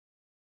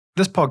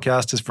This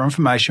podcast is for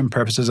information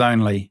purposes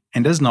only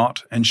and is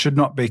not and should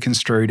not be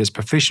construed as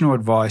professional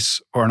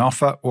advice or an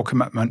offer or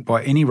commitment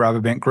by any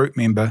Rabobank Group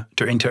member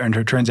to enter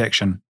into a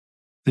transaction.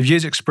 The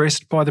views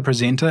expressed by the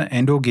presenter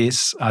and or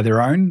guests are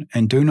their own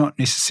and do not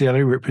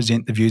necessarily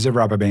represent the views of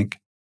Rabobank.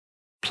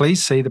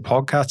 Please see the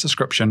podcast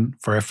description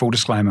for our full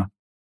disclaimer.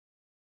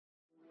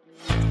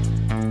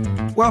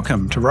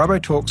 Welcome to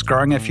RoboTalks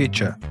Growing Our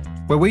Future,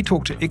 where we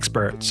talk to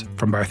experts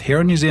from both here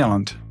in New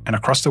Zealand and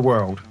across the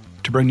world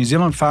to bring New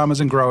Zealand farmers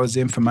and growers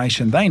the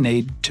information they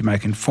need to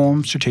make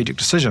informed strategic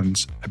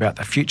decisions about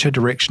the future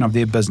direction of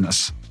their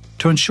business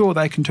to ensure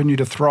they continue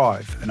to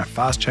thrive in a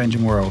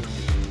fast-changing world.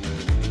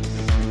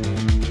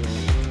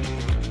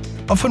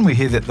 Often we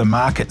hear that the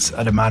markets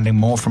are demanding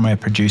more from our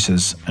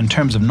producers in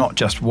terms of not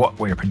just what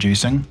we're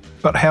producing,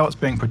 but how it's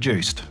being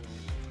produced.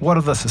 What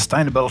are the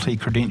sustainability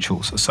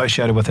credentials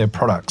associated with our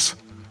products?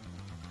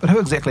 But who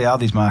exactly are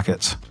these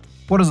markets?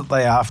 What is it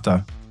they're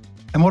after?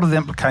 And what are the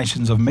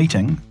implications of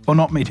meeting or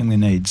not meeting their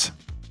needs?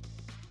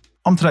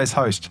 I'm today's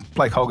host,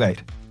 Blake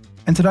Holgate,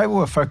 and today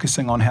we're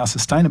focusing on how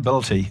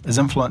sustainability is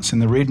influencing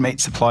the red meat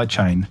supply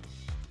chain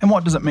and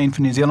what does it mean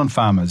for New Zealand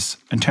farmers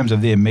in terms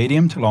of their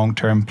medium to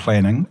long-term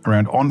planning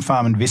around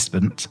on-farm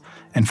investments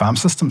and farm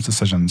systems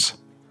decisions.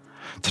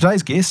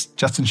 Today's guest,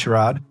 Justin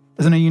Sherrard,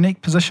 is in a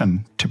unique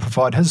position to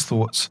provide his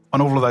thoughts on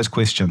all of those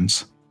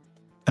questions.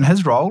 In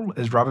his role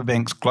as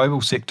Rabobank's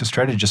Global Sector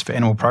Strategist for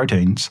Animal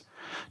Proteins,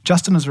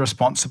 Justin is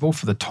responsible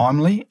for the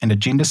timely and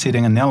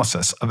agenda-setting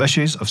analysis of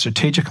issues of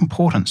strategic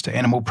importance to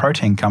animal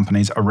protein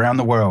companies around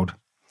the world.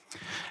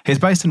 He is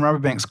based in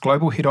Rabobank's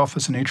global head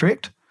office in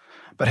Utrecht,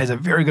 but has a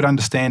very good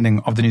understanding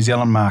of the New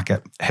Zealand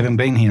market, having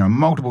been here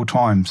multiple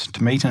times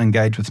to meet and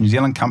engage with New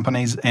Zealand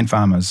companies and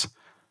farmers.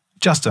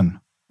 Justin,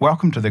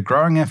 welcome to the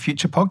Growing Our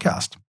Future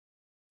podcast.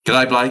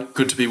 G'day, Blake.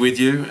 Good to be with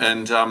you.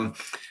 And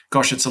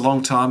gosh, it's a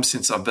long time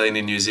since I've been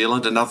in New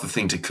Zealand. Another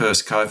thing to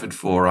curse COVID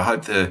for. I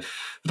hope that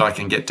I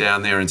can get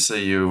down there and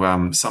see you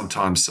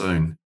sometime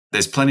soon.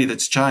 There's plenty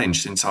that's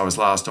changed since I was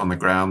last on the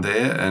ground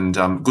there, and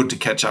good to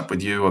catch up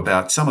with you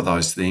about some of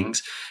those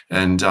things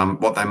and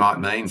what they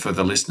might mean for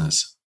the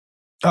listeners.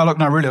 Oh, look,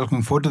 no, really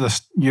looking forward to this.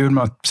 You and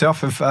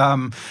myself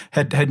have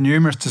had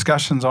numerous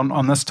discussions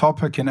on this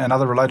topic and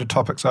other related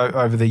topics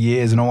over the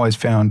years, and always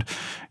found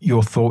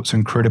your thoughts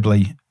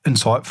incredibly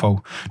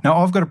insightful. Now,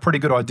 I've got a pretty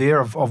good idea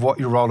of what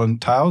your role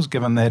entails,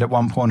 given that at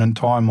one point in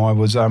time I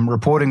was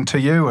reporting to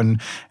you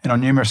and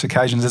on numerous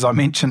occasions, as I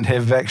mentioned,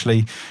 have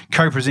actually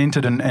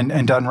co-presented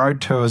and done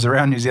road tours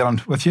around New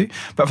Zealand with you.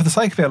 But for the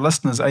sake of our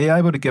listeners, are you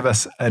able to give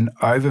us an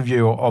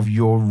overview of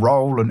your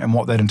role and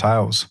what that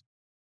entails?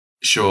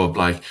 Sure,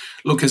 Blake.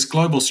 Look, as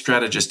Global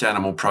Strategist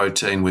Animal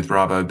Protein with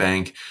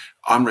Rabobank,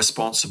 I'm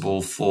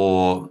responsible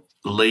for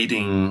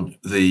leading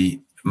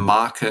the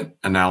market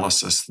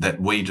analysis that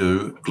we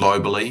do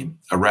globally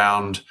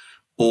around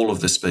all of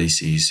the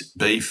species: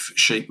 beef,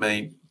 sheep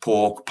meat,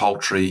 pork,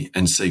 poultry,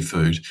 and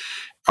seafood.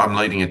 I'm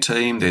leading a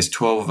team. There's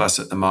 12 of us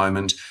at the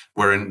moment.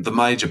 We're in the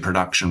major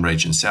production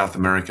regions: South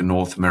America,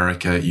 North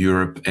America,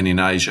 Europe, and in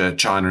Asia,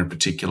 China in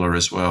particular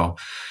as well.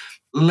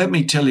 Let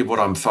me tell you what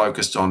I'm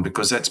focused on,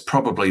 because that's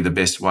probably the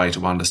best way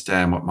to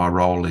understand what my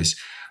role is.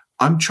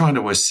 I'm trying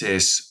to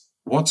assess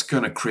what's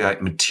going to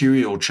create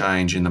material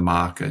change in the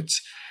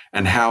markets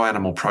and how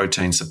animal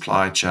protein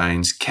supply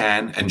chains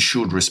can and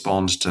should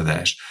respond to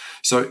that.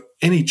 So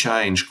any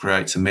change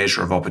creates a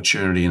measure of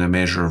opportunity and a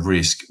measure of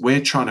risk.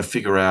 We're trying to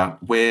figure out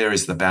where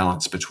is the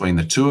balance between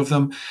the two of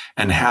them,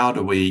 and how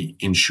do we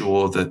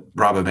ensure that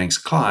Rabobank's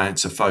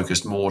clients are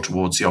focused more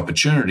towards the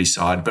opportunity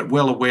side, but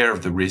well aware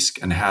of the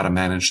risk and how to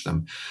manage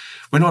them.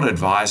 We're not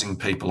advising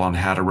people on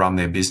how to run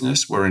their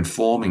business. We're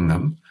informing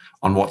them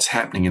on what's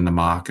happening in the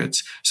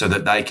markets so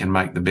that they can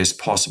make the best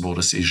possible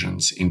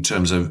decisions in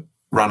terms of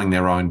running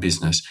their own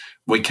business.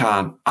 We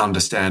can't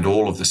understand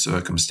all of the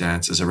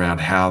circumstances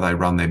around how they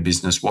run their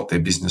business, what their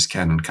business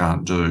can and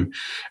can't do.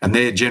 And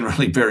they're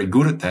generally very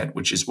good at that,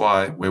 which is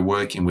why we're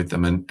working with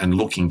them and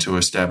looking to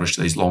establish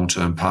these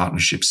long-term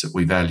partnerships that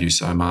we value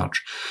so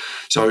much.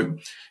 So,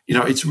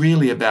 it's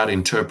really about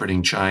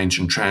interpreting change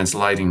and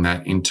translating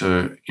that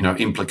into,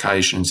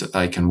 implications that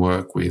they can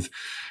work with.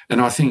 And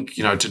I think,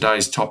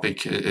 today's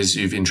topic, as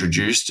you've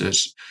introduced it,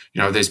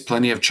 there's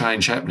plenty of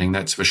change happening,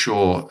 that's for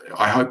sure.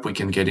 I hope we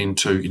can get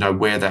into,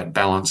 where that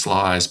balance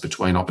lies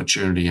between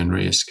opportunity and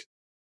risk.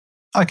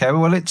 Okay,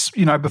 well, let's,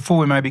 before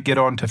we maybe get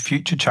on to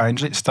future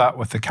change, let's start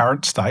with the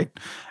current state.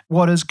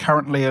 What is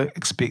currently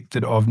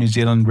expected of New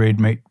Zealand red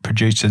meat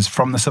producers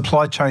from the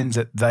supply chains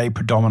that they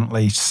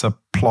predominantly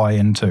supply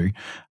into?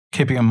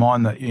 Keeping in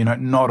mind that,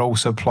 not all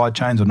supply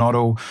chains or not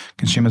all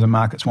consumers and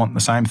markets want the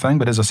same thing.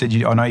 But as I said,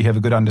 I know you have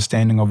a good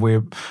understanding of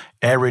where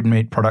our red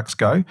meat products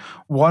go.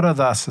 What are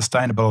the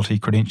sustainability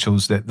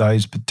credentials that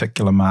those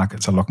particular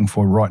markets are looking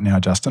for right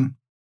now, Justin?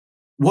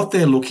 What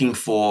they're looking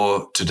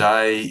for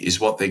today is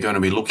what they're going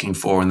to be looking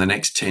for in the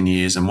next 10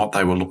 years and what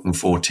they were looking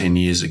for 10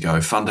 years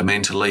ago.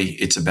 Fundamentally,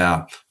 it's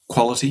about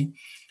quality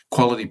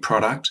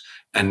product,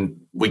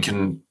 and we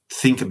can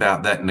think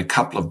about that in a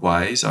couple of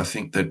ways. I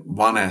think that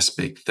one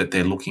aspect that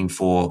they're looking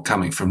for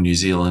coming from New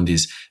Zealand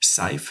is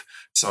safe.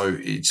 So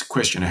it's a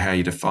question of how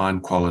you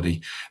define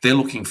quality. They're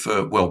looking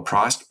for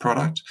well-priced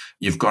product.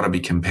 You've got to be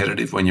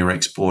competitive when you're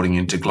exporting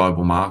into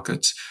global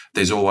markets.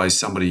 There's always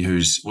somebody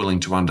who's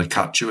willing to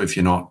undercut you if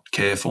you're not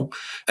careful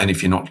and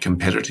if you're not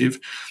competitive.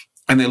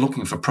 And they're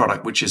looking for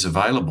product which is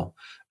available.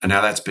 And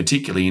now that's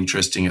particularly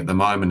interesting at the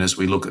moment as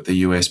we look at the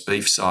US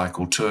beef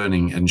cycle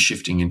turning and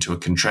shifting into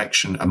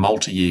a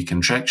multi-year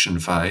contraction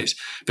phase,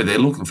 but they're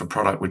looking for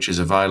product which is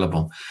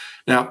available.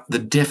 Now, the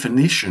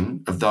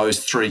definition of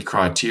those three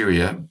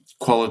criteria,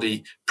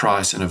 quality,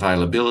 price and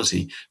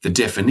availability, the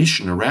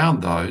definition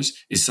around those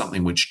is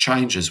something which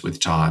changes with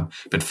time,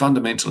 but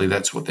fundamentally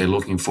that's what they're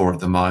looking for at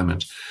the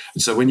moment.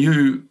 And so when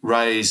you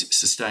raise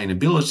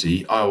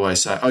sustainability, I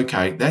always say,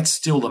 okay, that's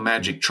still the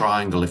magic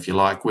triangle, if you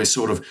like.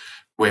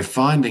 We're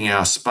finding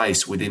our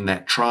space within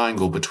that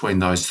triangle between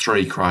those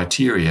three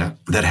criteria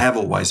that have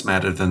always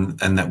mattered and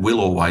that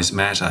will always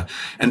matter.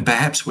 And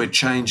perhaps we're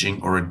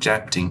changing or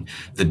adapting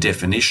the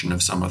definition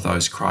of some of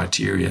those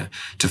criteria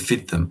to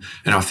fit them.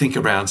 And I think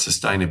around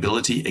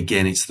sustainability,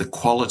 again, it's the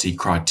quality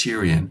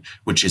criterion,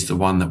 which is the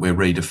one that we're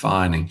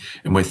redefining.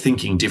 And we're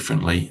thinking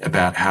differently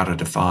about how to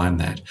define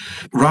that.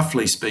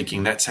 Roughly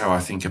speaking, that's how I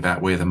think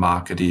about where the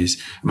market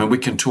is. I mean, we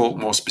can talk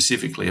more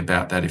specifically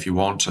about that if you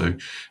want to,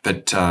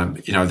 but,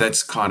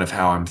 that's kind of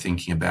how I'm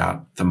thinking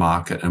about the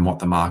market and what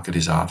the market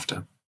is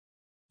after.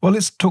 Well,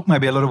 let's talk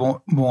maybe a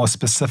little more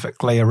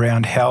specifically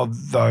around how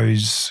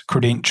those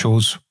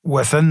credentials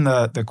within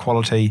the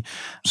quality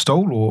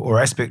stool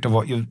or aspect of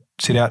what you've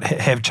set out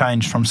have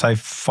changed from, say,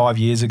 5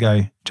 years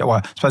ago.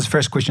 Well, I suppose the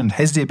first question,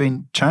 has there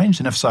been change?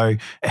 And if so,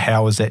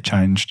 how has that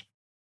changed?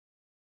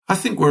 I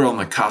think we're on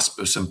the cusp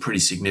of some pretty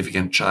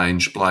significant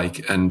change,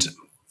 Blake. And,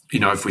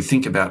 if we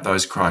think about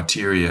those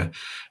criteria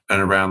and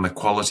around the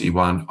quality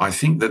one, I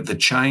think that the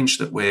change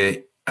that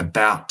we're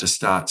about to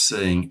start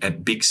seeing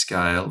at big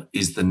scale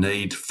is the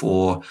need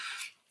for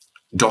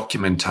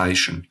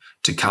documentation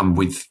to come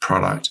with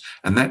product.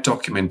 And that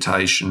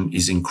documentation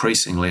is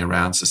increasingly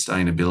around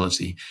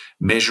sustainability,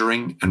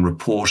 measuring and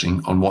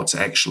reporting on what's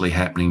actually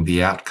happening,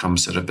 the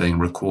outcomes that are being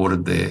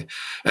recorded there.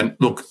 And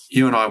look,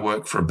 you and I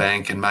work for a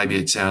bank, and maybe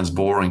it sounds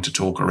boring to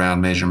talk around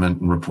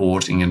measurement and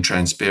reporting and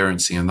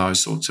transparency and those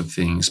sorts of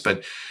things.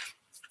 But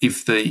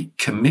if the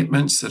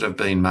commitments that have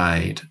been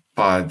made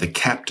by the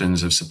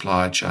captains of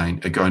supply chain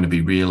are going to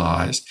be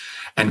realised,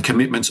 and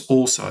commitments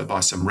also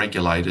by some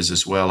regulators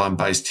as well. I'm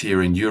based here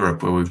in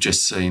Europe, where we've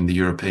just seen the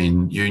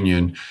European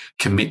Union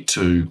commit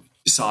to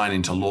sign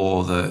into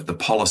law the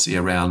policy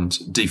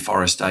around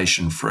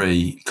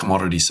deforestation-free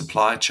commodity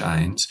supply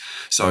chains.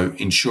 So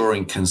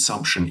ensuring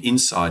consumption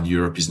inside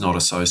Europe is not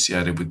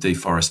associated with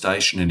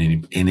deforestation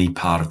in any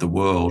part of the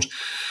world.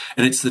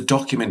 And it's the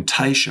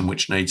documentation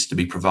which needs to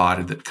be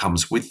provided that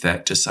comes with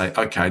that to say,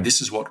 okay, this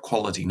is what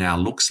quality now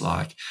looks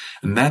like.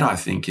 And that, I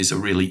think, is a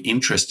really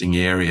interesting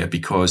area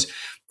because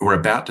we're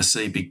about to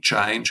see big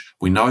change.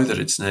 We know that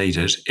it's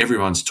needed.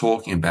 Everyone's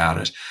talking about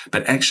it.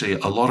 But actually,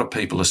 a lot of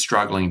people are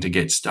struggling to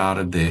get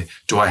started there.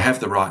 Do I have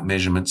the right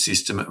measurement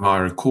system? Am I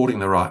recording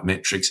the right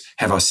metrics?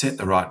 Have I set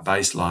the right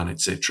baseline,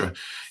 etc.?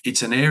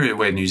 It's an area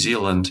where New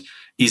Zealand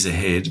is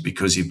ahead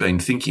because you've been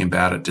thinking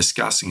about it,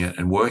 discussing it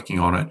and working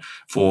on it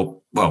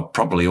for,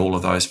 probably all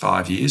of those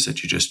 5 years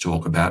that you just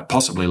talk about,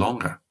 possibly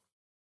longer.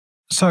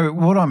 So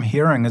what I'm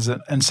hearing is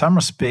that in some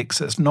respects,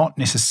 it's not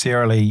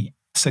necessarily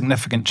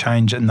significant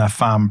change in the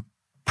farm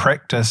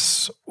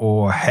practice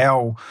or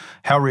how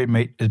red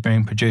meat is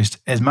being produced,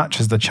 as much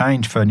as the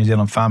change for New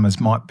Zealand farmers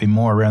might be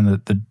more around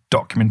the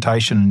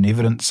documentation and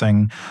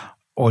evidencing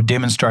or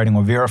demonstrating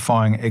or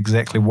verifying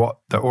exactly what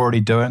they're already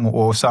doing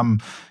or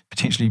some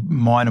potentially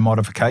minor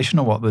modification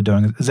of what they're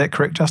doing. Is that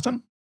correct,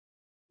 Justin?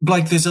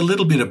 Blake, there's a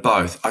little bit of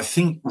both. I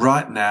think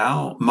right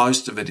now,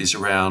 most of it is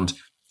around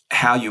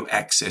how you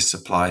access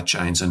supply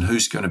chains and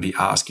who's going to be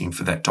asking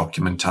for that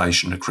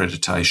documentation,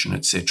 accreditation,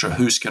 etc.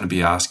 Who's going to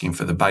be asking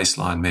for the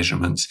baseline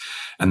measurements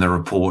and the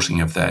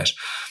reporting of that.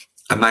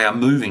 And they are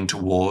moving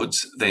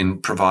towards then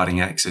providing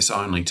access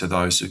only to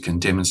those who can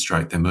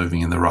demonstrate they're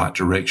moving in the right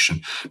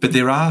direction. But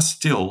there are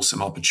still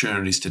some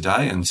opportunities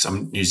today, and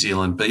some New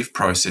Zealand beef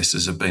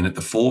processors have been at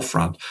the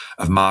forefront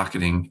of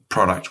marketing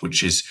product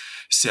which is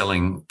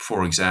selling,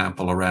 for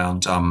example,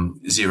 around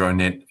zero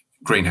net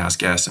greenhouse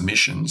gas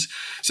emissions.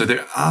 So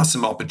there are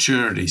some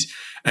opportunities.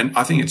 And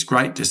I think it's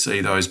great to see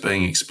those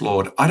being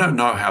explored. I don't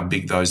know how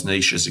big those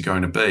niches are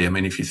going to be. I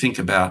mean, if you think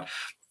about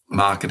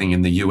marketing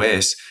in the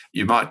US,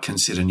 you might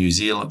consider New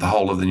Zealand, the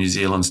whole of the New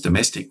Zealand's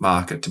domestic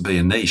market, to be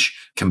a niche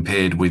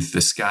compared with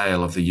the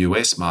scale of the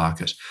US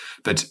market.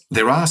 But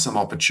there are some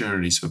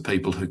opportunities for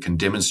people who can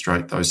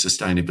demonstrate those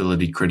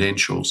sustainability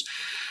credentials.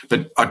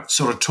 But I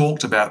sort of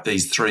talked about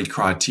these three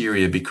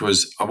criteria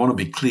because I want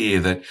to be clear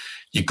that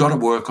you've got to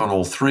work on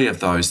all three of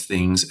those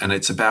things, and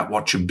it's about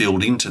what you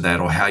build into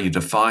that or how you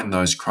define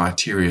those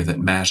criteria that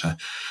matter.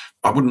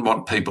 I wouldn't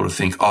want people to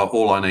think,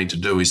 all I need to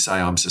do is say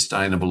I'm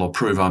sustainable or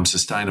prove I'm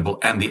sustainable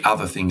and the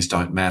other things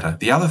don't matter.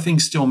 The other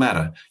things still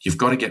matter. You've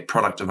got to get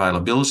product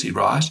availability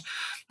right.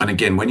 And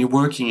again, when you're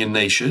working in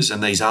niches,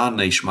 and these are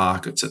niche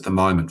markets at the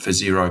moment for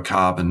zero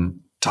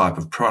carbon type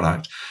of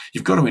product,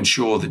 you've got to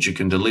ensure that you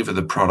can deliver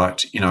the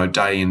product,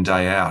 day in,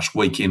 day out,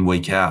 week in,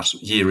 week out,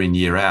 year in,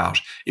 year out,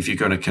 if you're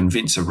going to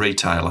convince a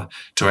retailer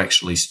to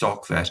actually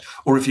stock that,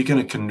 or if you're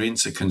going to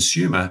convince a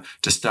consumer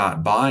to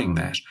start buying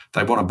that.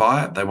 They want to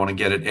buy it, they want to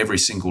get it every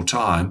single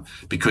time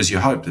because you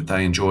hope that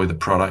they enjoy the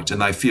product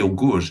and they feel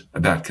good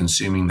about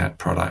consuming that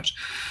product.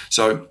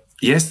 So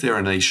yes, there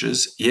are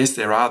niches. Yes,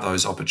 there are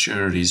those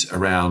opportunities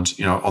around,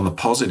 on the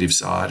positive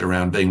side,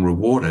 around being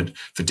rewarded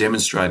for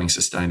demonstrating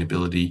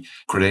sustainability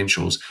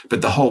credentials.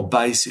 But the whole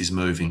base is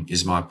moving,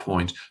 is my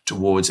point,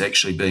 towards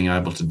actually being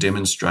able to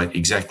demonstrate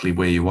exactly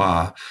where you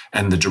are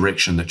and the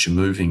direction that you're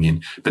moving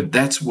in. But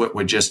that's what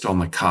we're just on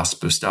the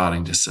cusp of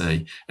starting to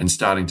see and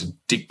starting to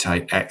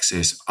dictate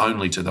access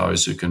only to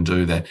those who can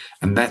do that.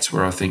 And that's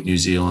where I think New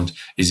Zealand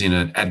is in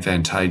an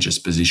advantageous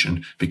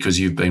position,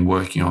 because you've been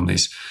working on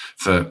this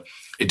for,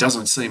 it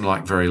doesn't seem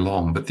like very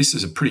long, but this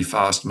is a pretty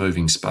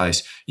fast-moving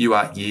space. You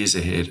are years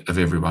ahead of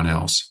everyone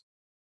else.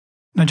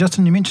 Now,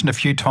 Justin, you mentioned a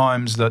few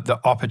times that the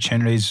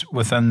opportunities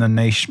within the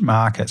niche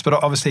markets, but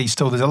obviously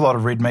still there's a lot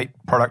of red meat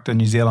product in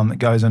New Zealand that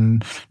goes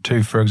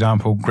into, for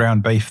example,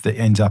 ground beef that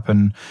ends up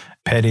in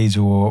patties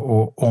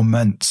or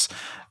mince.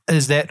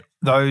 Is that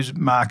those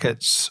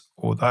markets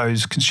or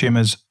those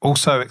consumers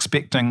also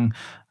expecting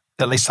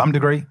at least some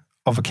degree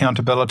of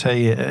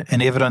accountability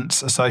and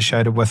evidence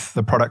associated with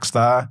the products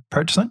they're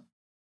purchasing?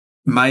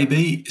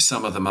 Maybe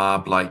some of them are,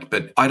 Blake,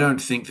 but I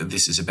don't think that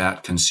this is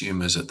about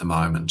consumers at the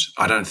moment.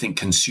 I don't think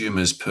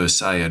consumers per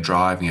se are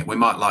driving it. We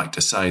might like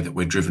to say that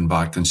we're driven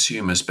by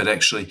consumers, but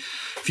actually,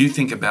 if you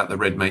think about the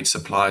red meat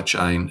supply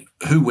chain,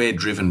 who we're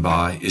driven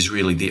by is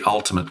really the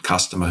ultimate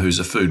customer, who's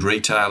a food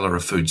retailer, a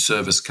food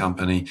service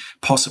company,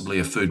 possibly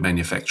a food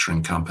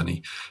manufacturing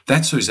company.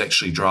 That's who's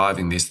actually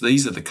driving this.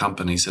 These are the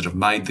companies that have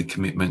made the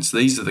commitments.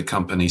 These are the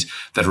companies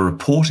that are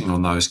reporting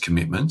on those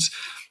commitments.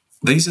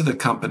 These are the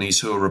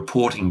companies who are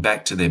reporting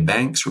back to their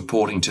banks,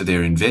 reporting to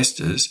their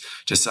investors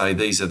to say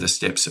these are the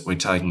steps that we're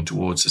taking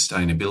towards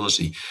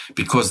sustainability,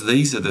 because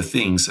these are the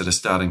things that are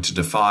starting to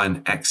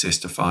define access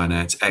to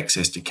finance,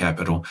 access to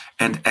capital,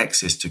 and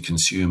access to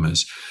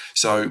consumers.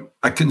 So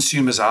are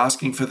consumers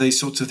asking for these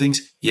sorts of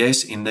things?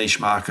 Yes, in niche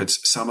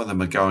markets, some of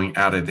them are going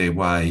out of their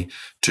way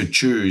to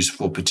choose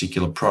for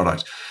particular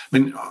product. I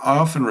mean, I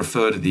often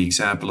refer to the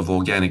example of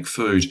organic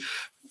food.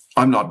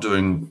 I'm not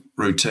doing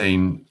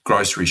routine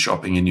grocery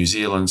shopping in New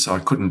Zealand, so I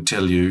couldn't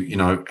tell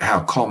you,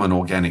 how common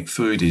organic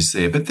food is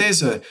there. But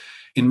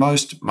in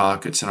most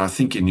markets, and I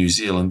think in New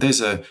Zealand, there's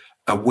a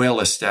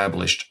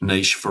well-established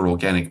niche for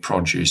organic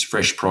produce,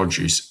 fresh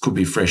produce. Could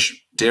be fresh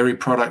dairy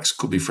products,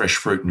 could be fresh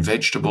fruit and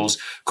vegetables,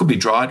 could be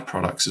dried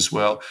products as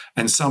well,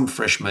 and some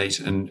fresh meat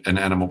and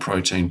animal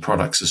protein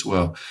products as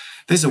well.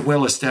 There's a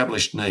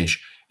well-established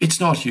niche.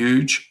 It's not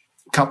huge.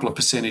 Couple of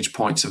percentage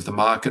points of the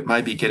market,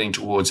 maybe getting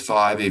towards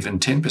 5, even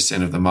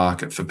 10% of the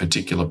market for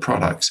particular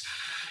products.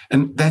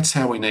 And that's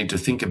how we need to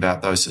think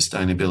about those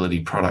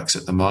sustainability products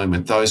at the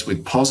moment, those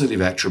with positive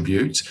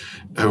attributes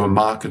who are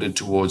marketed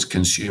towards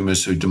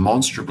consumers who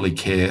demonstrably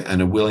care and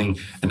are willing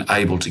and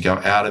able to go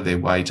out of their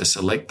way to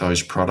select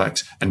those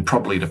products and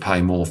probably to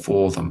pay more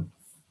for them.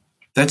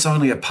 That's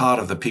only a part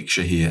of the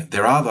picture here.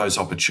 There are those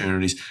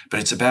opportunities, but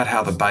it's about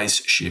how the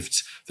base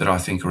shifts that I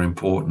think are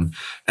important.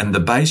 And the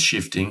base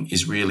shifting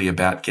is really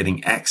about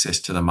getting access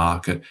to the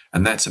market.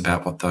 And that's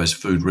about what those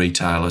food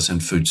retailers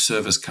and food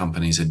service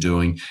companies are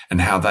doing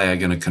and how they are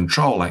going to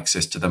control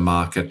access to the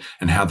market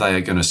and how they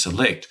are going to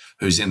select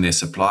who's in their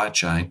supply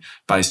chain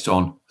based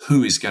on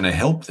who is going to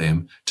help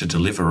them to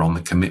deliver on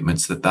the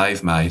commitments that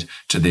they've made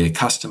to their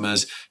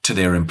customers, to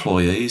their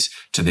employees,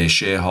 to their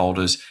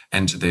shareholders,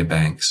 and to their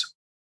banks.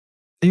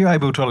 Are you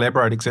able to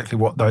elaborate exactly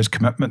what those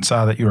commitments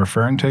are that you're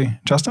referring to,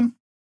 Justin?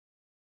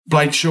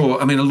 Blake, sure.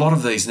 I mean, a lot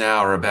of these now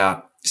are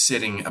about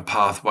setting a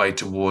pathway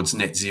towards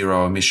net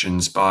zero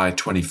emissions by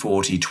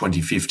 2040,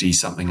 2050,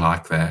 something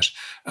like that.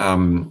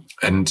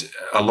 And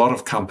a lot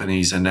of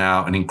companies are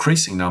now, an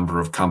increasing number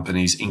of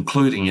companies,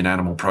 including in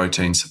animal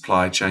protein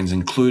supply chains,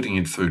 including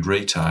in food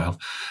retail,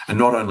 are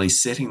not only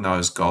setting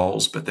those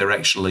goals, but they're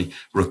actually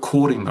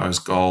recording those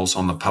goals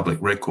on the public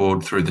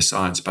record through the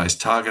Science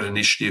Based Target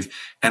Initiative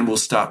and will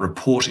start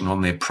reporting on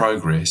their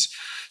progress.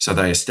 So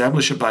they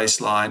establish a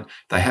baseline.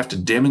 They have to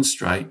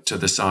demonstrate to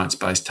the Science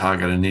Based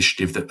Target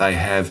Initiative that they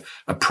have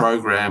a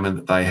program and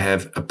that they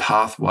have a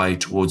pathway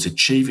towards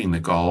achieving the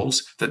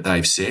goals that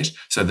they've set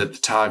so that the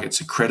targets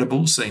are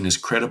credible, seen as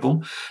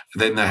credible.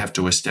 Then they have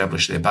to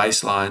establish their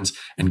baselines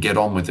and get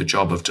on with the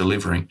job of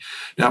delivering.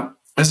 Now,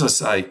 as I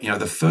say,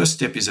 the first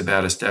step is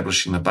about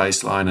establishing the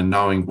baseline and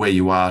knowing where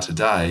you are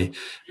today.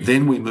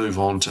 Then we move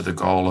on to the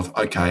goal of,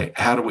 okay,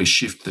 how do we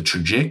shift the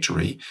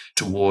trajectory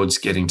towards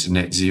getting to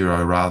net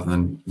zero rather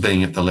than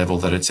being at the level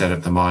that it's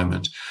at the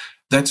moment?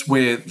 That's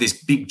where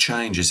this big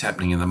change is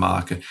happening in the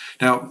market.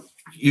 Now,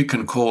 you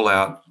can call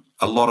out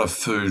a lot of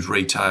food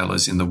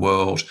retailers in the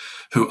world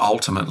who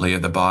ultimately are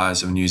the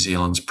buyers of New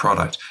Zealand's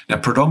product. Now,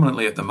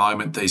 predominantly at the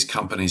moment, these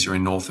companies are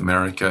in North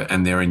America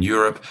and they're in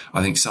Europe.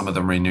 I think some of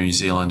them are in New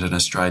Zealand and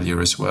Australia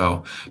as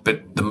well.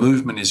 But the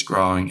movement is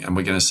growing, and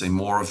we're going to see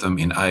more of them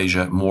in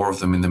Asia, more of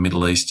them in the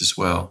Middle East as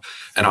well.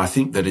 And I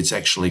think that it's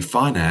actually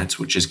finance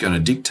which is going to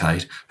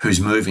dictate who's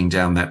moving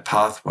down that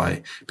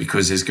pathway,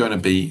 because there's going to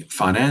be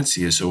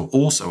financiers who are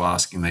also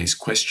asking these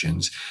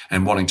questions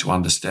and wanting to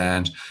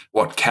understand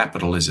what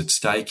capital is at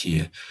stake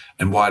here.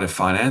 And why do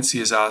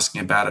financiers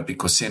asking about it?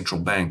 Because central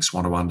banks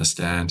want to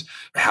understand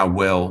how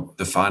well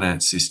the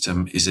finance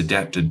system is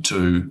adapted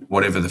to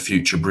whatever the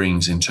future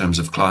brings in terms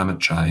of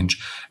climate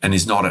change and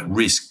is not at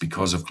risk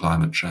because of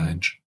climate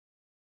change.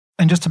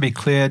 And just to be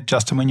clear,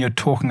 Justin, when you're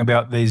talking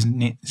about these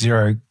net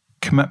zero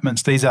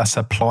commitments, these are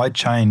supply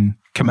chain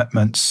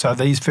commitments. So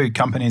these food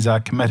companies are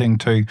committing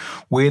to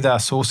where they're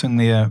sourcing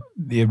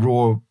their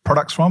raw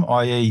products from,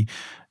 i.e.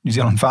 New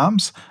Zealand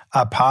farms,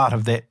 are part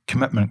of that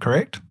commitment,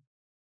 correct?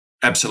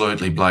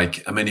 Absolutely,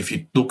 Blake. I mean, if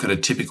you look at a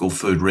typical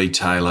food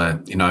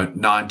retailer,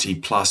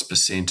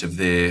 90+% of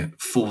their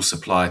full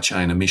supply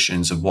chain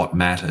emissions of what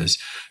matters,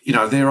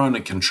 they're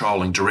only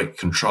controlling direct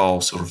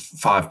control, sort of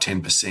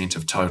 5-10%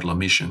 of total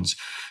emissions.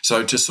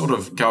 So to sort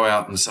of go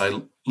out and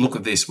say, look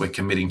at this, we're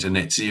committing to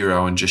net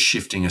zero and just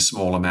shifting a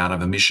small amount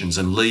of emissions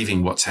and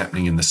leaving what's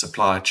happening in the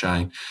supply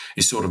chain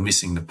is sort of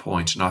missing the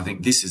point. And I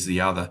think this is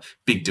the other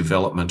big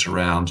development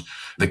around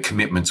the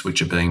commitments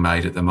which are being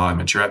made at the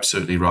moment. You're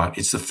absolutely right.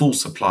 It's the full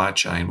supply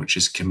chain which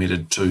is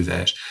committed to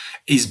that,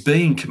 is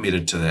being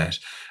committed to that.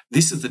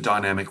 This is the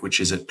dynamic which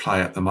is at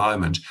play at the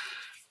moment.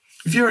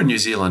 If you're a New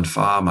Zealand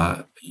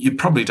farmer, you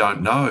probably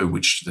don't know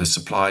which the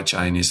supply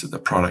chain is that the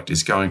product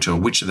is going to, or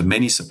which of the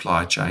many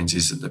supply chains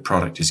is that the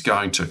product is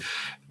going to.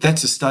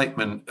 That's a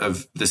statement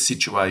of the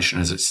situation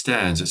as it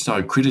stands. It's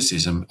no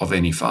criticism of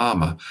any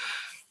farmer.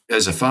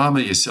 As a farmer,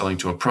 you're selling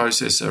to a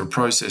processor. A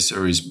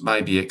processor is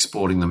maybe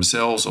exporting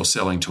themselves or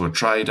selling to a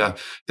trader.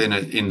 Then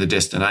in the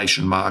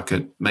destination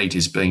market, meat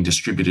is being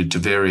distributed to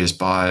various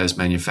buyers,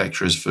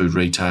 manufacturers, food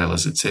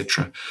retailers,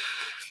 etc.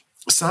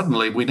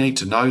 Suddenly, we need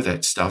to know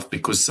that stuff,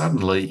 because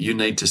suddenly you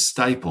need to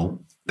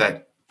staple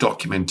that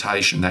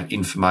documentation, that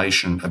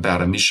information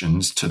about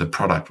emissions to the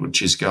product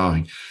which is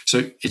going.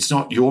 So it's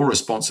not your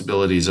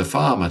responsibility as a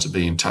farmer to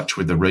be in touch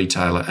with the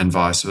retailer and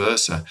vice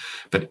versa,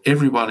 but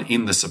everyone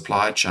in the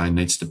supply chain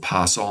needs to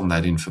pass on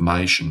that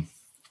information.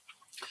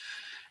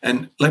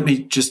 And let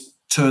me just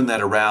turn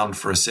that around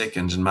for a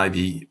second and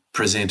maybe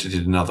present it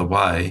in another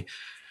way.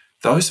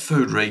 Those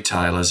food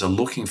retailers are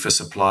looking for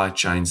supply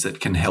chains that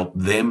can help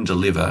them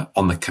deliver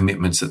on the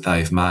commitments that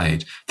they've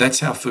made. That's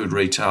how food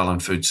retail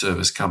and food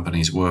service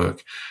companies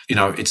work.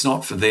 It's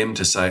not for them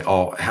to say,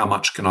 how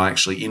much can I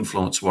actually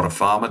influence what a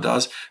farmer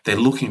does? They're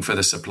looking for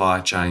the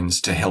supply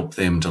chains to help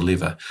them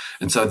deliver.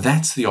 And so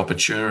that's the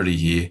opportunity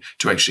here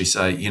to actually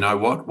say, you know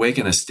what, we're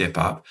going to step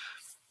up.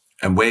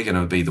 And we're going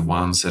to be the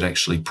ones that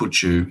actually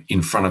put you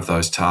in front of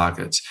those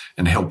targets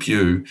and help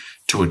you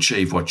to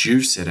achieve what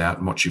you've set out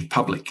and what you've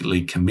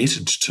publicly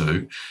committed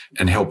to,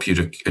 and help you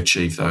to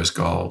achieve those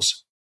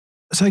goals.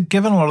 So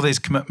given a lot of these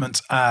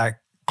commitments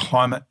are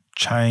climate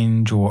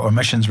change or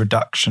emissions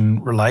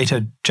reduction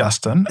related,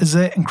 Justin, is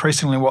that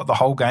increasingly what the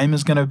whole game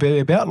is going to be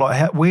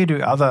about? Where do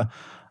other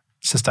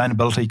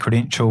sustainability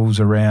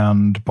credentials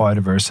around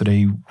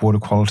biodiversity, water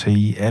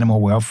quality, animal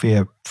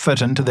welfare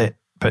fit into that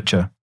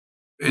picture?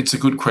 It's a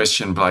good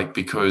question, Blake,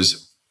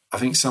 because I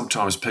think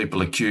sometimes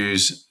people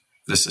accuse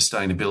the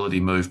sustainability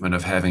movement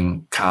of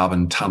having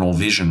carbon tunnel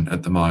vision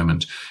at the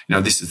moment.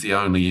 This is the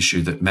only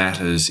issue that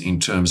matters in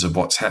terms of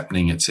what's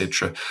happening,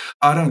 etc.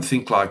 I don't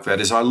think like that.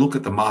 As I look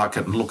at the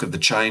market and look at the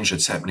change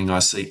that's happening, I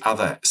see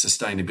other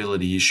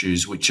sustainability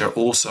issues which are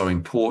also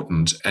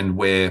important and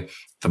where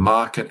the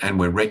market and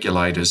where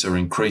regulators are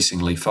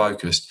increasingly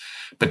focused.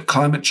 But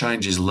climate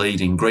change is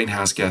leading,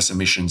 greenhouse gas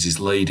emissions is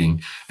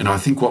leading. And I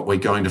think what we're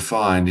going to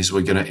find is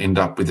we're going to end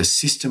up with a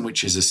system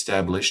which is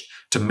established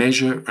to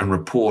measure and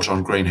report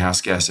on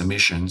greenhouse gas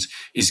emissions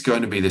is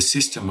going to be the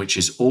system which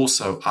is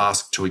also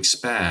asked to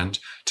expand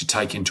to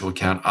take into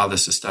account other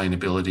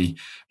sustainability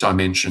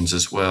dimensions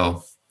as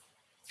well.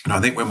 And I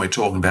think when we're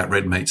talking about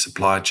red meat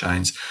supply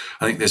chains,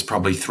 I think there's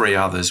probably three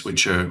others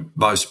which are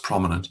most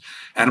prominent.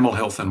 Animal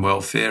health and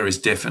welfare is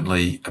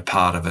definitely a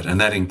part of it, and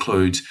that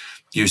includes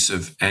use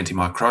of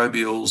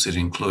antimicrobials, it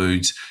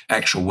includes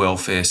actual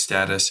welfare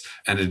status,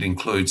 and it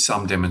includes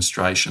some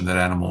demonstration that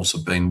animals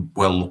have been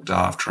well looked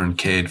after and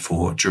cared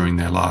for during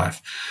their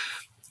life.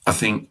 I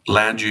think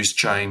land use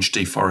change,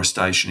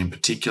 deforestation in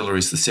particular,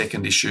 is the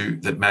second issue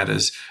that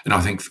matters. And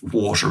I think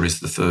water is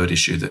the third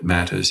issue that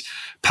matters.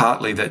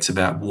 Partly that's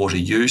about water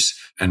use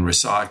and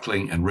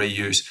recycling and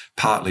reuse.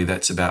 Partly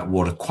that's about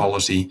water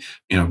quality,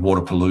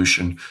 water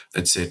pollution,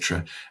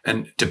 etc.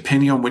 And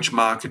depending on which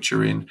market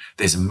you're in,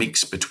 there's a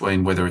mix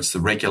between whether it's the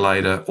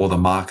regulator or the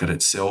market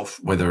itself,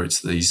 whether it's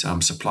these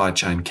supply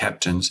chain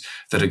captains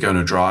that are going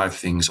to drive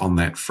things on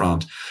that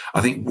front.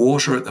 I think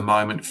water at the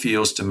moment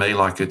feels to me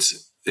like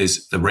there's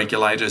the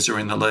regulators are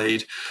in the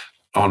lead.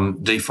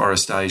 On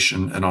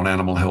deforestation and on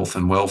animal health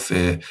and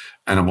welfare,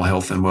 animal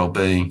health and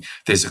well-being.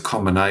 There's a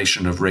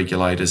combination of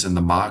regulators in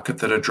the market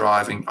that are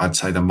driving. I'd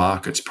say the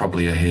market's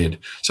probably ahead.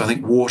 So I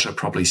think water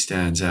probably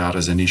stands out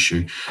as an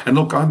issue. And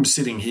look, I'm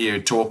sitting here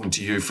talking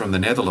to you from the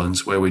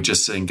Netherlands, where we're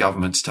just seeing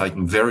governments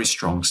taking very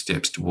strong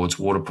steps towards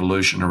water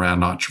pollution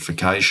around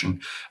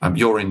nitrification.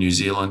 You're in New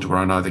Zealand, where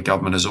I know the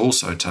government has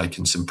also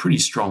taken some pretty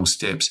strong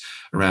steps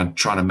around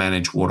trying to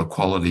manage water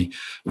quality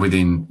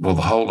within, well,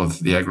 the whole of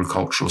the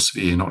agricultural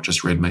sphere, not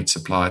just red meat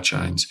supply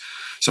chains.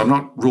 So I'm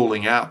not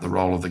ruling out the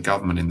role of the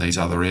government in these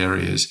other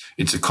areas.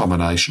 It's a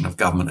combination of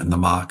government and the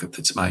market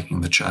that's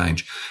making the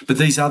change. But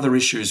these other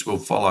issues will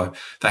follow.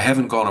 They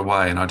haven't gone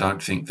away. And I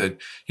don't think that,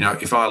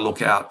 if I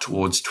look out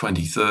towards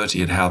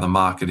 2030 at how the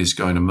market is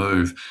going to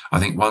move, I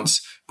think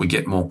once we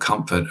get more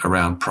comfort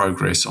around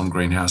progress on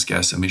greenhouse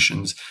gas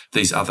emissions,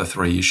 these other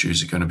three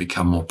issues are going to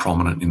become more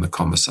prominent in the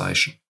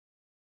conversation.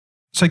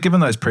 So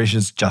given those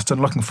pressures,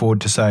 Justin, looking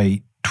forward to,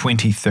 say,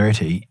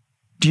 2030,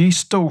 do you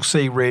still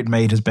see red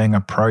meat as being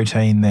a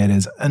protein that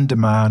is in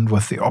demand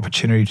with the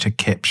opportunity to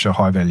capture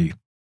high value?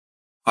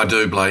 I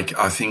do, Blake.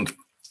 I think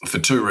for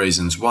two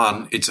reasons.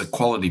 One, it's a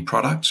quality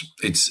product.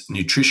 It's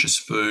nutritious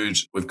food.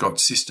 We've got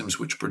systems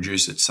which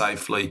produce it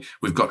safely.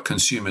 We've got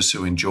consumers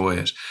who enjoy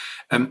it.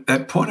 And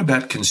that point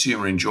about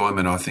consumer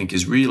enjoyment, I think,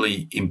 is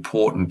really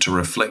important to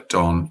reflect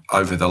on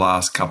over the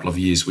last couple of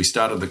years. We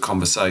started the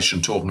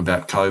conversation talking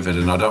about COVID,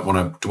 and I don't want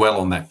to dwell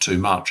on that too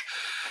much.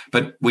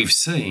 But we've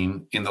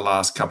seen in the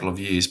last couple of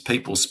years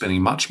people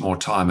spending much more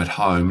time at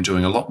home,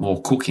 doing a lot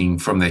more cooking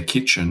from their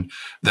kitchen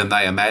than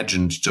they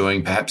imagined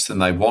doing, perhaps than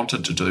they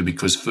wanted to do,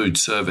 because food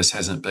service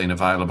hasn't been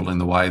available in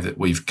the way that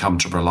we've come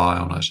to rely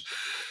on it.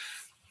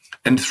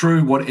 And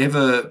through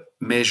whatever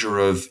measure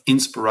of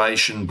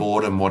inspiration,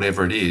 boredom,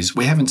 whatever it is,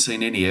 we haven't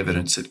seen any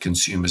evidence that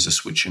consumers are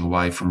switching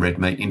away from red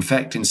meat. In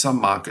fact, in some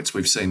markets,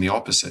 we've seen the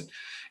opposite.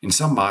 In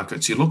some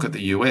markets, you look at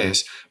the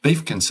US,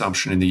 beef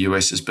consumption in the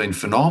US has been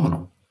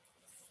phenomenal.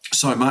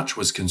 So much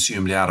was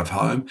consumed out of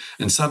home,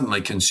 and suddenly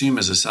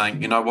consumers are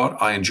saying, you know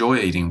what, I enjoy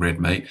eating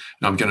red meat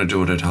and I'm going to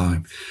do it at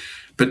home.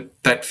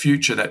 But that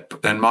future,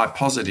 and my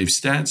positive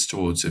stance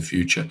towards the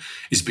future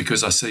is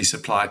because I see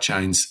supply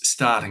chains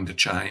starting to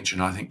change,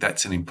 and I think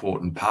that's an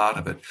important part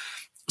of it.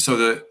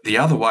 So the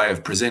other way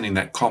of presenting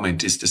that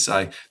comment is to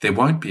say there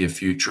won't be a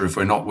future if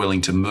we're not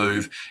willing to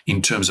move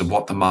in terms of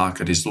what the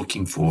market is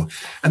looking for.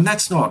 And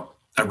that's not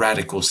a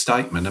radical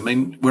statement. I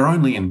mean, we're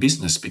only in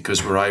business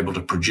because we're able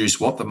to produce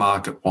what the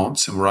market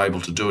wants, and we're able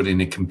to do it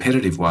in a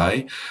competitive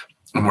way,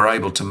 and we're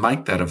able to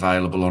make that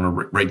available on a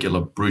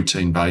regular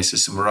routine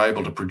basis, and we're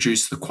able to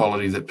produce the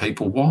quality that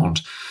people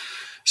want.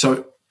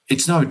 So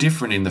it's no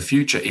different in the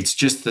future. It's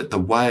just that the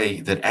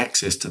way that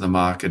access to the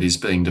market is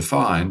being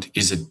defined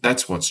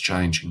that's what's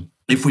changing.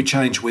 If we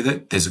change with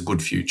it, there's a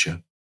good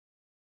future.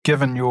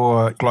 Given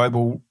your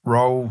global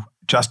role,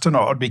 Justin,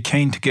 I'd be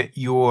keen to get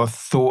your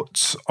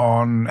thoughts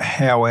on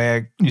how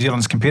New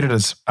Zealand's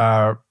competitors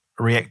are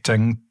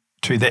reacting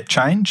to that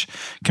change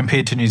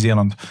compared to New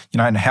Zealand,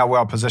 and how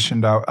well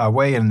positioned are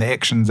we, and the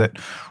actions that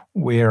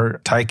we're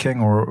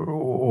taking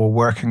or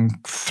working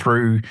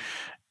through.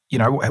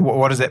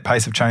 What does that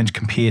pace of change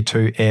compare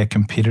to our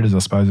competitors, I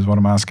suppose, is what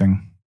I'm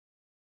asking.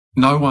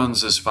 No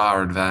one's as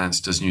far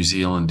advanced as New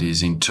Zealand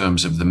is in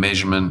terms of the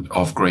measurement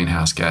of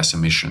greenhouse gas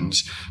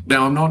emissions.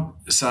 Now, I'm not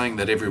saying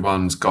that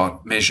everyone's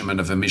got measurement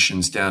of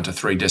emissions down to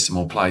 3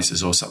 decimal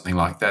places or something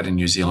like that in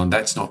New Zealand.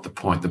 That's not the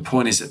point. The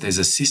point is that there's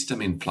a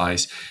system in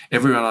place.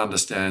 Everyone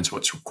understands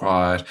what's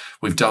required.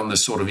 We've done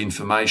this sort of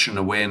information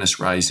awareness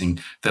raising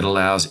that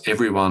allows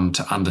everyone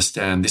to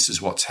understand this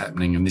is what's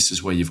happening and this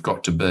is where you've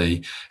got to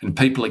be. And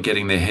people are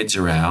getting their heads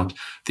around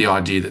the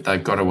idea that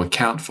they've got to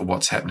account for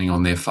what's happening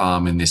on their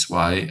farm in this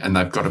way, and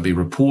they've got to be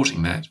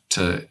reporting that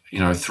to,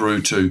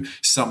 through to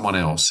someone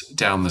else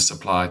down the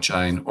supply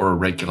chain or a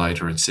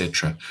regulator,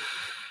 etc.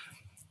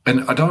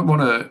 And I don't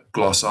want to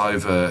gloss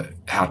over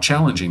how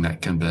challenging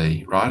that can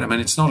be, right? I mean,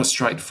 it's not a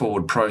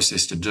straightforward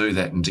process to do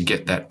that and to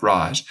get that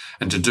right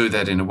and to do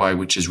that in a way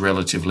which is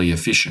relatively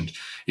efficient.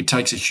 It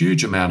takes a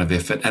huge amount of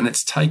effort, and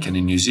it's taken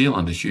in New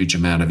Zealand a huge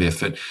amount of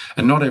effort,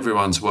 and not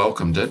everyone's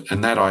welcomed it,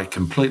 and that I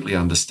completely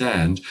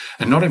understand,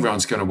 and not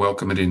everyone's going to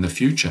welcome it in the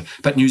future.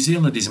 But New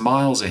Zealand is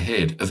miles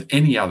ahead of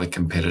any other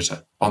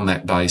competitor on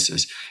that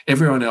basis.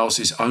 Everyone else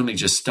is only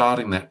just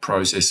starting that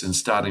process and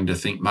starting to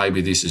think maybe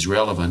this is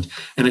relevant,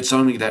 and it's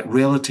only that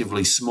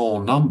relatively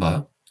small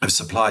number of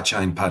supply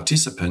chain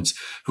participants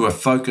who are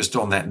focused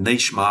on that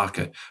niche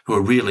market, who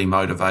are really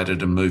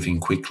motivated and moving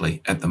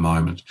quickly at the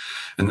moment.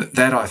 And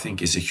that, I think,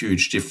 is a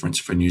huge difference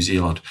for New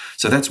Zealand.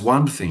 So that's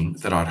one thing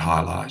that I'd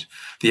highlight.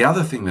 The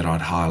other thing that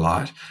I'd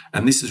highlight,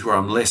 and this is where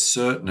I'm less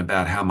certain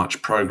about how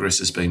much progress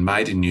has been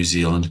made in New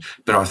Zealand,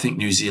 but I think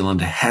New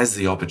Zealand has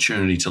the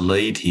opportunity to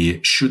lead here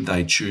should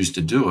they choose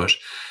to do it,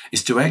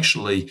 is to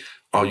actually,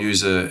 I'll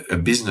use a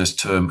business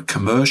term,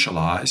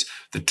 commercialise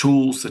the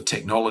tools, the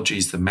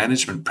technologies, the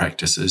management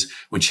practices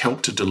which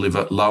help to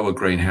deliver lower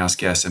greenhouse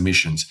gas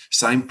emissions.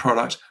 Same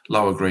product,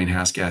 lower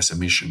greenhouse gas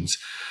emissions.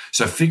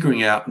 So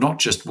figuring out not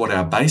just what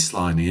our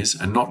baseline is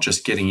and not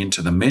just getting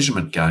into the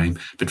measurement game,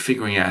 but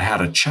figuring out how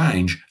to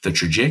change the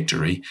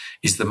trajectory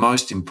is the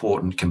most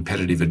important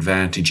competitive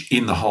advantage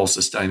in the whole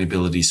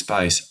sustainability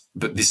space,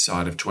 but this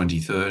side of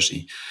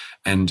 2030.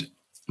 And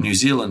New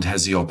Zealand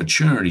has the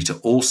opportunity to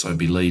also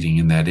be leading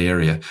in that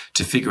area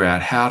to figure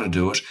out how to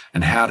do it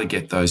and how to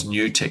get those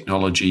new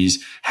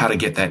technologies, how to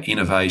get that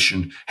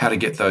innovation, how to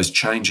get those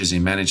changes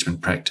in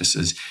management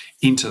practices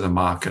into the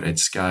market at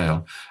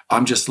scale.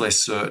 I'm just less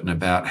certain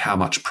about how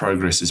much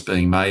progress is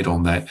being made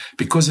on that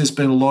because there's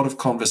been a lot of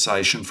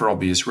conversation for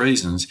obvious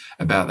reasons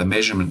about the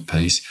measurement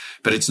piece,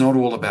 but it's not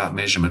all about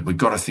measurement. We've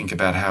got to think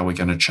about how we're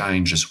going to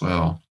change as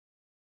well.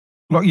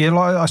 Look, yeah,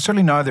 I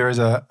certainly know there is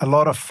a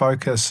lot of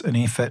focus and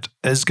effort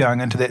is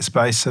going into that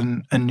space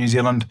in New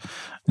Zealand.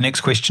 The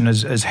next question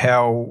is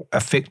how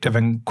effective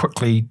and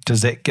quickly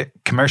does that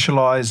get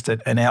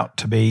commercialised and out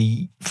to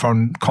be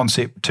from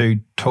concept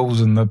to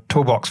tools in the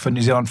toolbox for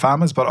New Zealand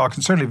farmers? But I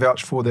can certainly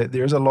vouch for that.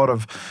 There is a lot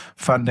of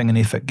funding and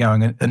effort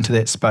going into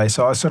that space.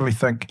 So I certainly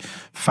think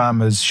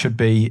farmers should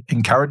be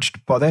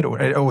encouraged by that,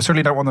 or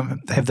certainly don't want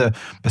them to have the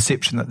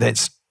perception that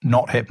that's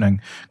not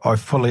happening. I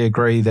fully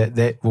agree that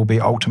that will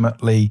be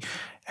ultimately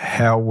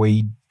how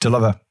we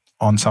deliver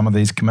on some of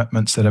these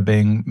commitments that are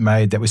being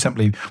made, that we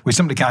simply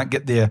can't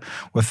get there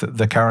with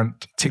the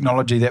current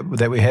technology that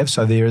we have.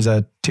 So there is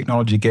a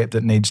technology gap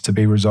that needs to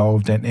be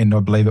resolved, and I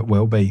believe it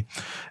will be.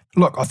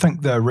 Look, I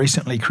think the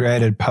recently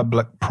created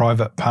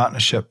public-private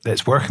partnership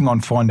that's working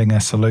on finding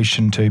a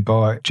solution to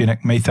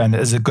biogenic methane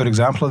is a good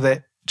example of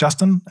that,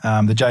 Justin.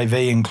 The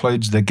JV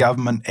includes the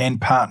government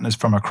and partners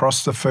from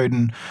across the food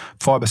and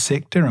fibre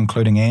sector,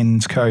 including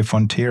ANZCO,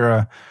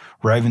 Fonterra,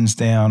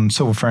 Ravensdown,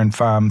 Silver Fern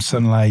Farm,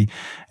 Synlait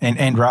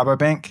and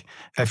Rabobank.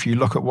 If you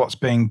look at what's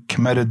being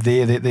committed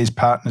there, these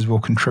partners will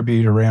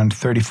contribute around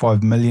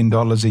 $35 million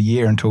a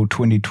year until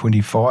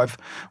 2025,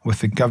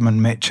 with the government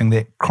matching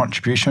that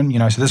contribution.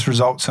 So this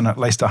results in at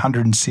least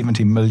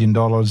 $170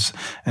 million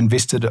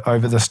invested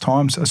over this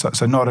time,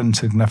 so not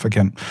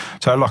insignificant.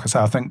 So like I say,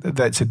 I think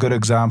that's a good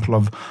example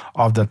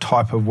of the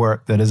type of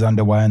work that is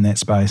underway in that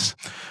space.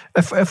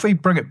 If we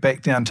bring it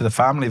back down to the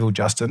farm level,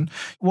 Justin,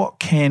 what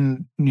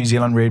can New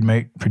Zealand red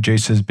meat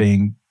producers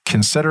be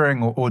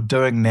considering or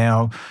doing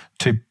now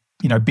to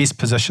best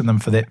position them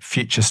for that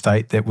future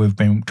state that we've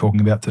been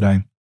talking about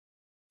today?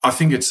 I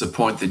think it's the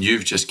point that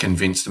you've just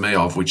convinced me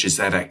of, which is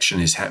that action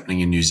is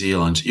happening in New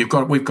Zealand.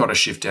 We've got to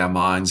shift our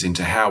minds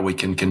into how we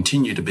can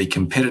continue to be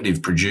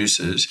competitive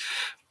producers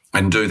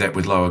and do that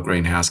with lower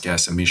greenhouse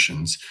gas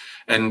emissions.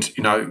 And,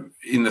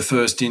 in the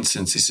first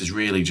instance, this is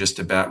really just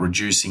about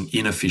reducing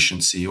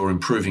inefficiency or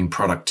improving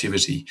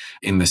productivity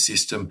in the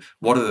system.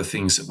 What are the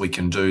things that we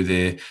can do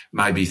there?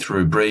 Maybe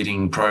through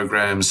breeding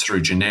programs,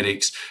 through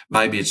genetics.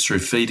 Maybe it's through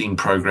feeding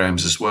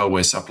programs as well,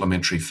 where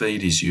supplementary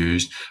feed is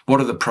used.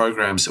 What are the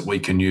programs that we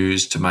can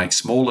use to make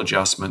small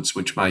adjustments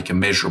which make a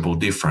measurable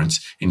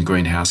difference in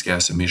greenhouse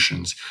gas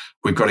emissions?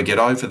 We've got to get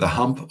over the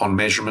hump on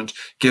measurement,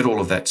 get all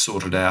of that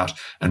sorted out,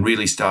 and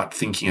really start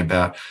thinking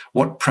about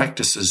what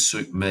practices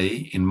suit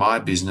me in my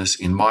business,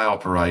 in my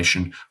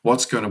operation,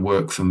 what's going to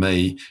work for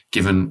me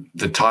given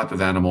the type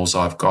of animals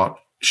I've got.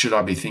 Should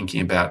I be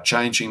thinking about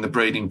changing the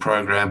breeding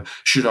program?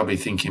 Should I be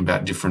thinking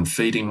about different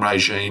feeding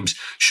regimes?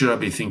 Should I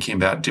be thinking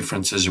about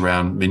differences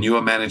around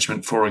manure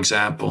management, for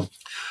example?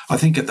 I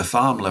think at the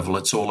farm level,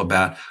 it's all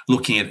about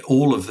looking at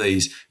all of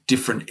these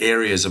different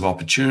areas of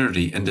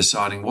opportunity and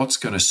deciding what's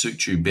going to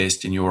suit you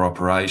best in your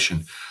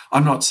operation.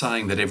 I'm not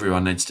saying that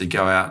everyone needs to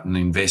go out and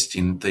invest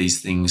in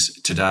these things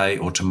today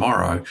or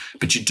tomorrow,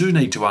 but you do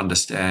need to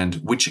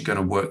understand which are going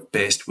to work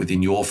best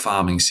within your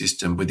farming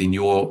system, within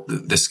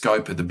the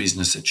scope of the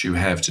business that you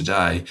have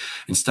today,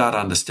 and start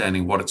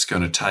understanding what it's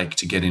going to take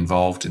to get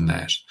involved in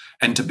that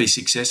and to be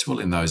successful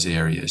in those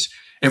areas.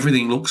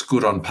 Everything looks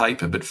good on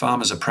paper, but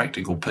farmers are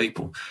practical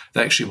people.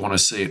 They actually want to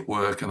see it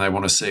work, and they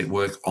want to see it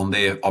work on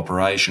their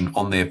operation,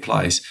 on their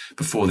place,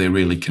 before they're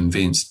really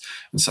convinced.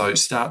 And so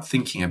start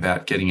thinking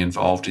about getting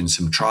involved in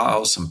some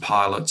trials, some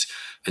pilots,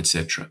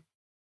 etc.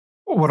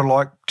 What I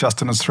like,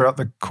 Justin, is throughout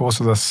the course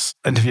of this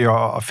interview,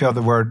 I feel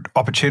the word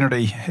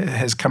opportunity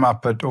has come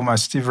up at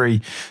almost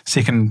every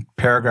second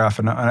paragraph,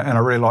 and I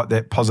really like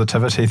that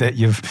positivity that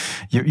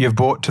you've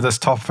brought to this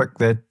topic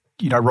that,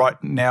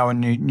 right now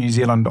in New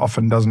Zealand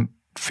often doesn't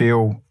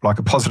feel like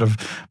a positive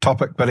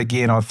topic. But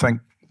again, I think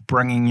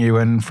bringing you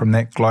in from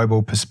that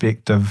global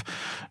perspective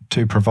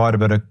to provide a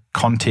bit of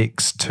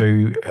context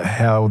to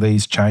how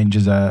these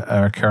changes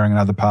are occurring in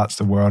other parts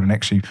of the world and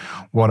actually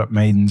what it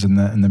means in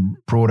the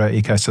broader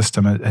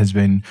ecosystem has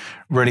been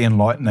really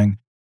enlightening.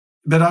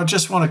 But I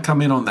just want to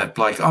come in on that,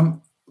 Blake.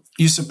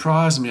 You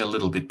surprise me a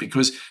little bit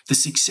because the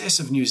success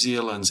of New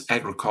Zealand's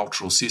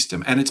agricultural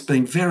system, and it's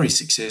been very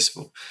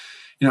successful,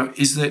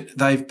 is that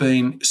they've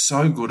been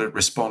so good at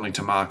responding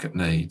to market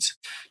needs,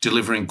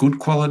 delivering good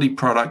quality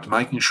product,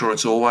 making sure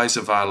it's always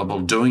available,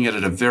 doing it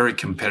at a very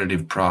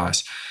competitive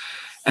price.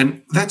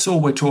 And that's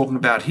all we're talking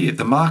about here.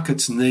 The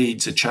market's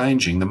needs are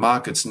changing. The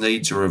market's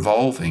needs are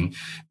evolving.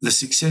 The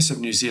success of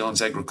New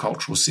Zealand's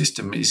agricultural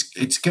system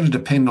it's going to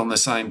depend on the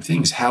same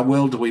things. How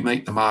well do we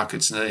meet the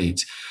market's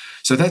needs?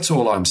 So that's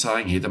all I'm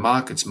saying here. The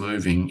market's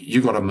moving.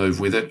 You've got to move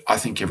with it. I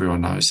think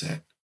everyone knows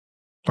that.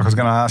 Look, I was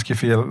going to ask you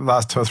for your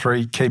last 2 or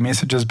 3 key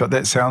messages, but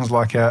that sounds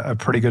like a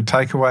pretty good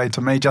takeaway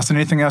to me. Justin,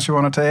 anything else you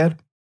wanted to add?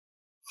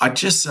 I'd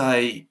just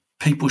say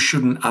people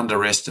shouldn't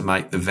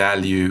underestimate the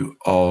value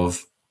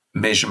of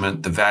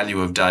measurement, the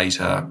value of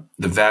data,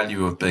 the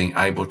value of being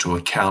able to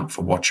account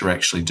for what you're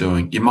actually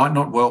doing. You might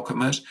not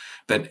welcome it,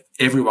 but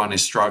everyone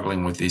is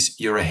struggling with this.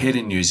 You're ahead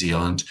in New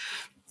Zealand.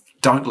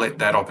 Don't let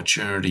that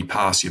opportunity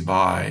pass you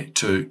by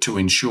to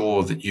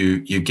ensure that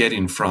you get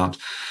in front.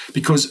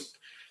 Because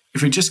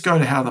if we just go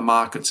to how the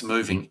market's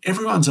moving,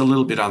 everyone's a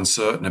little bit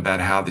uncertain about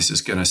how this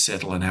is going to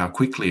settle and how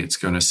quickly it's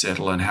going to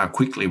settle and how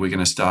quickly we're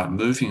going to start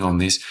moving on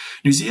this.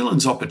 New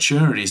Zealand's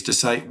opportunity is to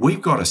say, we've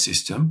got a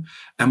system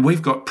and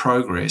we've got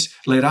progress.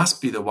 Let us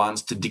be the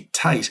ones to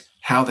dictate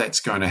how that's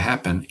going to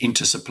happen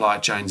into supply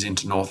chains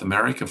into North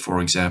America, for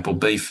example,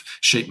 beef,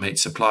 sheep meat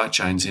supply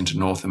chains into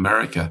North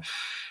America.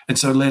 And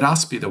so let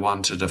us be the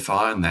one to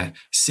define that,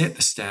 set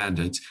the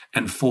standards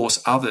and force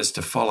others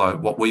to follow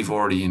what we've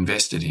already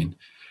invested in.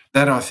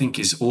 That, I think,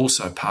 is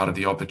also part of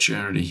the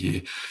opportunity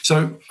here.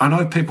 So I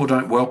know people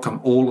don't welcome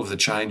all of the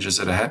changes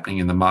that are happening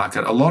in the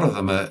market. A lot of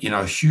them are,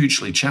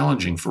 hugely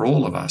challenging for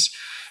all of us.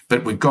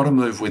 But we've got to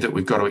move with it.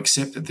 We've got to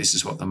accept that this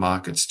is what the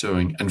market's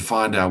doing and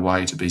find our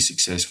way to be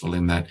successful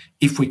in that.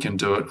 If we can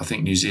do it, I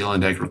think New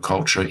Zealand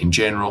agriculture in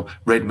general,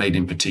 red meat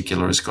in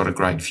particular, has got a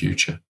great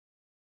future.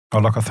 Oh,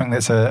 look, I think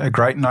that's a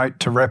great note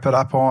to wrap it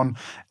up on.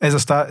 As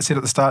I said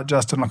at the start,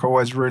 Justin, I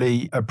always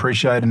really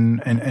appreciate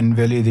and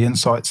value the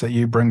insights that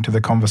you bring to the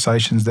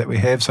conversations that we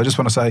have. So I just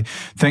want to say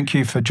thank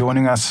you for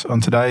joining us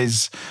on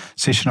today's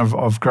session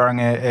of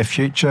Growing Our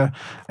Future,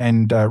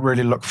 and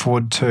really look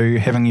forward to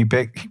having you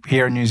back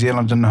here in New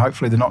Zealand and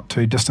hopefully the not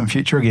too distant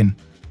future again.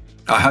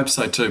 I hope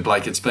so too,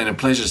 Blake. It's been a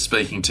pleasure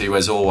speaking to you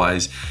as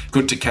always.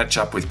 Good to catch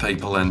up with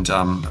people, and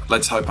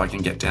let's hope I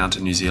can get down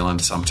to New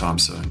Zealand sometime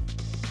soon.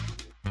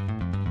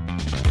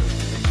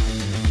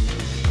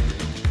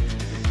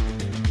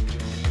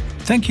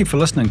 Thank you for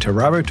listening to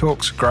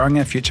Rabotalk's Growing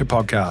Our Future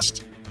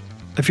podcast.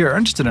 If you're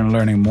interested in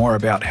learning more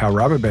about how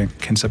Rabobank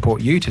can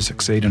support you to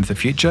succeed into the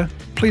future,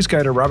 please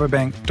go to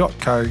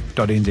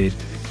rabobank.co.nz.